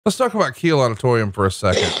Let's talk about Kiel Auditorium for a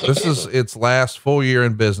second. This is its last full year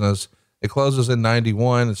in business. It closes in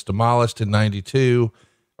 91. It's demolished in 92.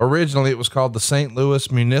 Originally, it was called the St.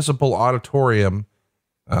 Louis Municipal Auditorium.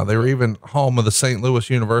 They were even home of the St. Louis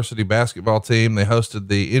University basketball team. They hosted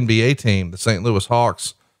the NBA team, the St. Louis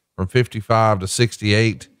Hawks, from 55 to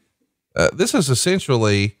 68. This is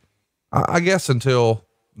essentially, I guess until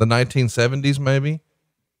the 1970s, maybe,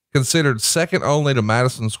 considered second only to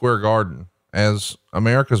Madison Square Garden as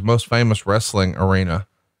America's most famous wrestling arena.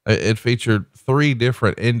 It featured 3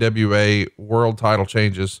 different NWA world title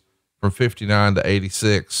changes from 59 to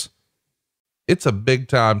 86. It's a big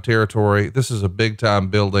time territory. This is a big time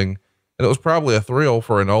building. And it was probably a thrill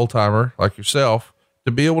for an old timer like yourself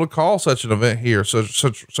to be able to call such an event here.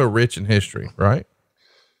 So rich in history, right?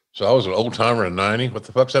 So I was an old timer in 90. What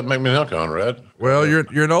the fuck's that make me now, Conrad? Well,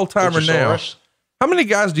 you're an old timer now. How many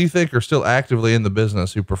guys do you think are still actively in the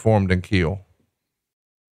business who performed in Kiel?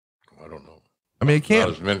 I don't know. I mean, it can't,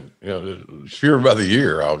 not as many, it's fewer by the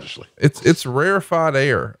year, obviously. It's rarefied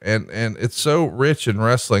air and it's so rich in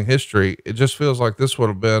wrestling history. It just feels like this would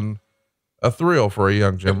have been a thrill for a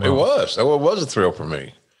young Jim. It was a thrill for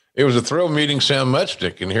me. It was a thrill meeting Sam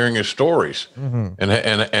Muchnick and hearing his stories and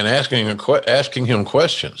asking him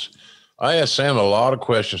questions. I asked Sam a lot of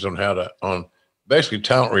questions on basically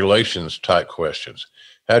talent relations type questions.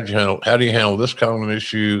 How do you handle this kind of an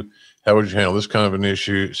issue? How would you handle this kind of an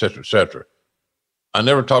issue, et cetera, et cetera. I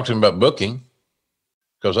never talked to him about booking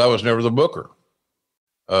because I was never the booker.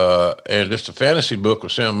 And just a fantasy book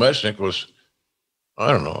with Sam Muchnick was,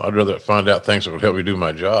 I don't know, I'd rather find out things that would help me do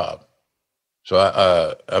my job. So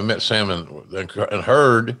I met Sam and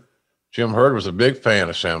Hurd. Jim Hurd was a big fan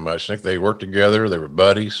of Sam Muchnick. They worked together. They were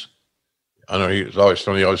buddies. I know he was always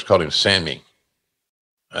funny. He always called him Sammy.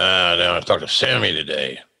 Now I talked to Sammy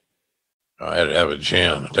today. I had to have a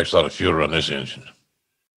gin. It takes a lot of fuel to run this engine.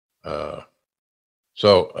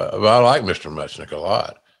 So I like Mr. Muchnick a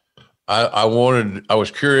lot. I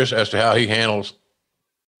was curious as to how he handles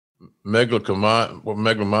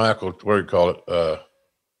megalomaniacal, what do you call it?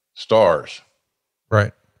 Stars.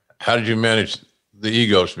 Right. How did you manage the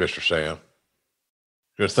egos, Mr. Sam?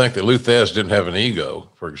 Just think that Luthez didn't have an ego,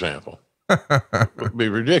 for example, would be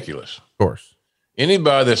ridiculous. Of course.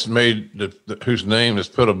 Anybody that's made whose name is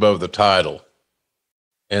put above the title,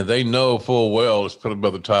 and they know full well it's put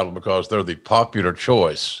above the title because they're the popular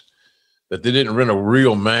choice, that they didn't win a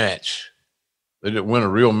real match. They didn't win a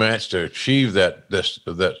real match to achieve that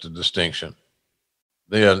distinction.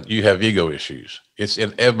 Then you have ego issues. It's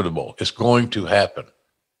inevitable. It's going to happen.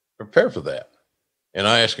 Prepare for that. And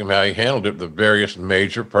I asked him how he handled it, the various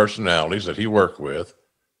major personalities that he worked with,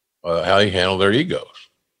 how he handled their egos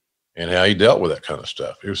and how he dealt with that kind of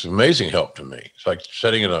stuff. It was amazing help to me. It's like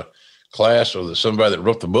sitting in a class with somebody that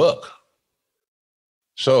wrote the book.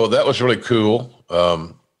 So that was really cool.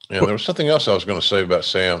 And there was something else I was going to say about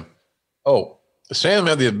Sam. Oh, Sam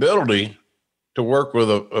had the ability to work with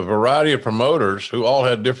a variety of promoters who all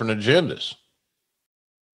had different agendas.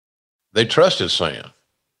 They trusted Sam.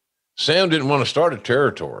 Sam didn't want to start a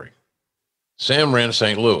territory. Sam ran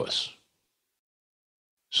St. Louis.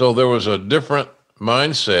 So there was a different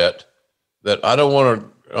mindset that I'm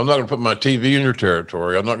not going to put my TV in your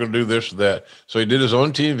territory. I'm not going to do this or that. So he did his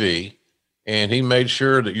own TV, and he made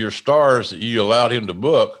sure that your stars that you allowed him to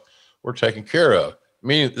book were taken care of. I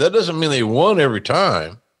mean, that doesn't mean they won every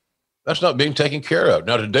time. That's not being taken care of.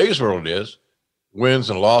 Now, today's world is wins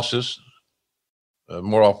and losses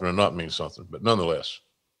more often than not mean something, but nonetheless,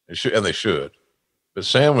 they should. But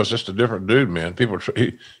Sam was just a different dude, man.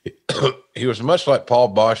 He was much like Paul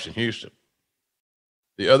Bosch in Houston.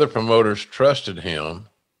 The other promoters trusted him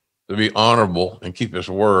to be honorable and keep his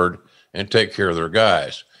word and take care of their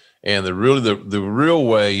guys. And the real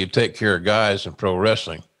way you take care of guys in pro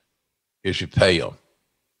wrestling is you pay them.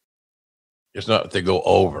 It's not that they go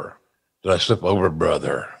over. Did I slip over,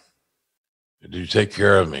 brother? Did you take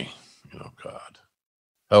care of me? Oh, God.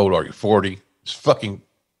 How old are you? 40? It's fucking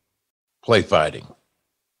play fighting.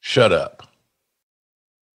 Shut up.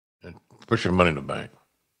 And put your money in the bank.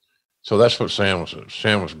 So that's what Sam was.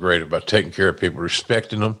 Sam was great about taking care of people,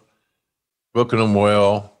 respecting them, booking them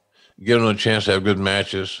well, giving them a chance to have good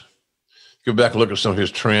matches. Go back and look at some of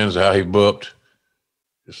his trends, how he booked.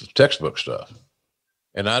 This is textbook stuff.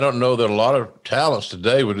 And I don't know that a lot of talents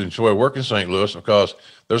today would enjoy working in St. Louis because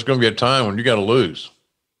there's going to be a time when you got to lose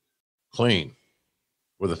clean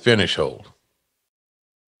with a finish hold.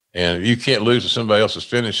 And if you can't lose to somebody else's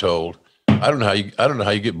finish hold, I don't know how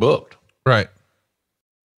you get booked. Right.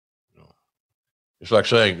 It's like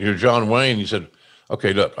saying you're John Wayne. You said,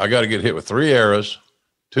 okay, look, I got to get hit with 3 arrows,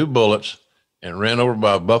 2 bullets, and ran over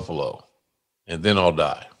by a buffalo, and then I'll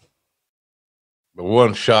die. But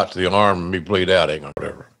one shot to the arm and me bleed out ain't gonna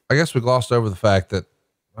whatever. I guess we glossed over the fact that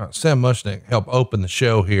Sam Muchnick helped open the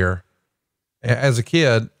show here. As a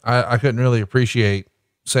kid, I couldn't really appreciate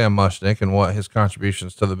Sam Muchnick and what his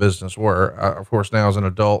contributions to the business were. Of course, now as an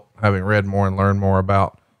adult, having read more and learned more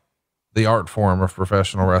about the art form of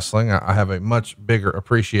professional wrestling, I have a much bigger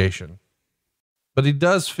appreciation. But he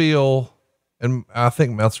does feel, and I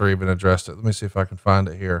think Meltzer even addressed it. Let me see if I can find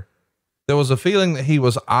it here. There was a feeling that he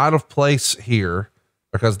was out of place here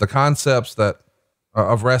because the concepts that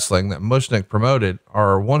of wrestling that Muchnick promoted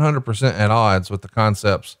are 100% at odds with the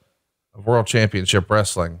concepts of World Championship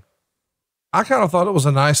Wrestling. I kind of thought it was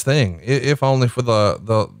a nice thing, if only for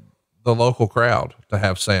the local crowd to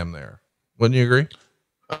have Sam there. Wouldn't you agree?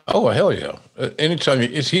 Oh, hell yeah. Anytime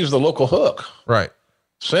he's the local hook. Right.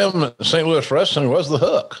 Sam, St. Louis Wrestling was the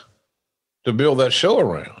hook to build that show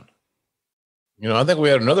around. You know, I think we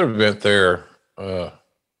had another event there. I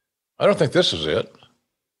don't think this is it,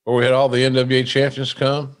 where we had all the NWA champions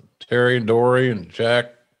come, Terry and Dory and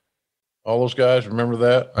Jack, all those guys. Remember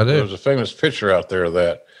that? I do. There was a famous picture out there of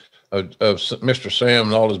that, of Mr. Sam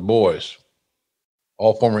and all his boys,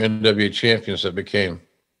 all former NWA champions that became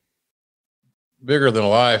bigger than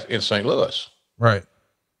life in St. Louis. Right.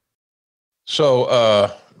 So,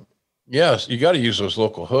 yes, you got to use those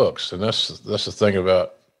local hooks. And that's the thing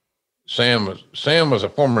about Sam. Sam was a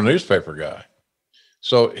former newspaper guy.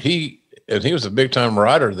 So he was a big time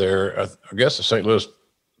writer there. I guess the St. Louis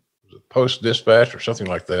Post-Dispatch or something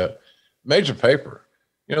like that. Major paper.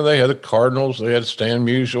 You know, they had the Cardinals, they had Stan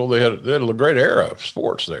Musial, they had a great era of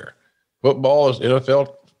sports there. Football is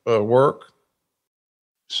NFL work.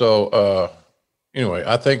 So, anyway,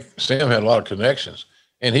 I think Sam had a lot of connections,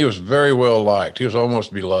 and he was very well liked. He was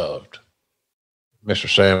almost beloved.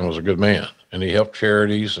 Mr. Sam was a good man, and he helped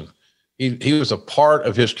charities, and he was a part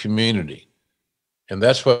of his community. And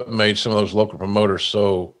that's what made some of those local promoters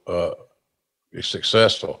so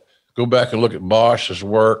successful. Go back and look at Bosch's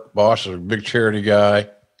work. Bosch is a big charity guy,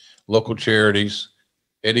 local charities.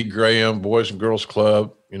 Eddie Graham, Boys and Girls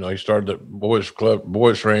Club. You know, he started the Boys Club,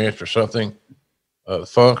 Boys Ranch or something.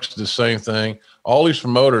 Funk's did the same thing. All these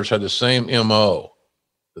promoters had the same MO,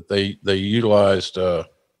 that they utilized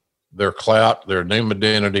their clout, their name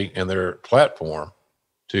identity, and their platform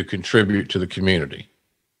to contribute to the community.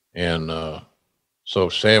 And so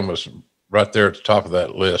Sam was right there at the top of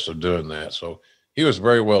that list of doing that. So he was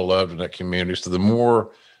very well loved in that community. So the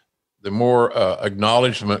more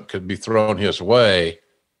acknowledgement could be thrown his way,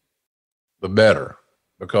 the better,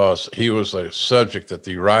 because he was a subject that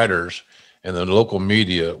the writers and the local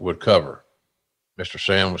media would cover. Mr.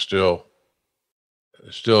 Sam was still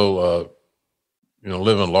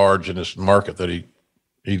living large in this market that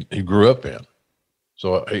he grew up in.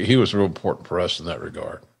 So he was real important for us in that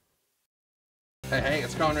regard. Hey,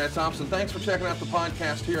 it's Conrad Thompson. Thanks for checking out the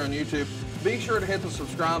podcast here on YouTube. Be sure to hit the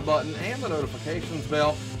subscribe button and the notifications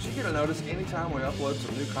bell so you get a notice anytime we upload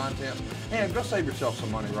some new content. And go save yourself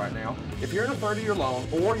some money right now. If you're in a 30-year loan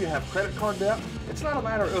or you have credit card debt, it's not a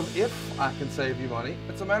matter of if I can save you money.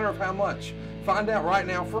 It's a matter of how much. Find out right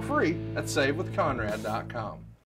now for free at SaveWithConrad.com.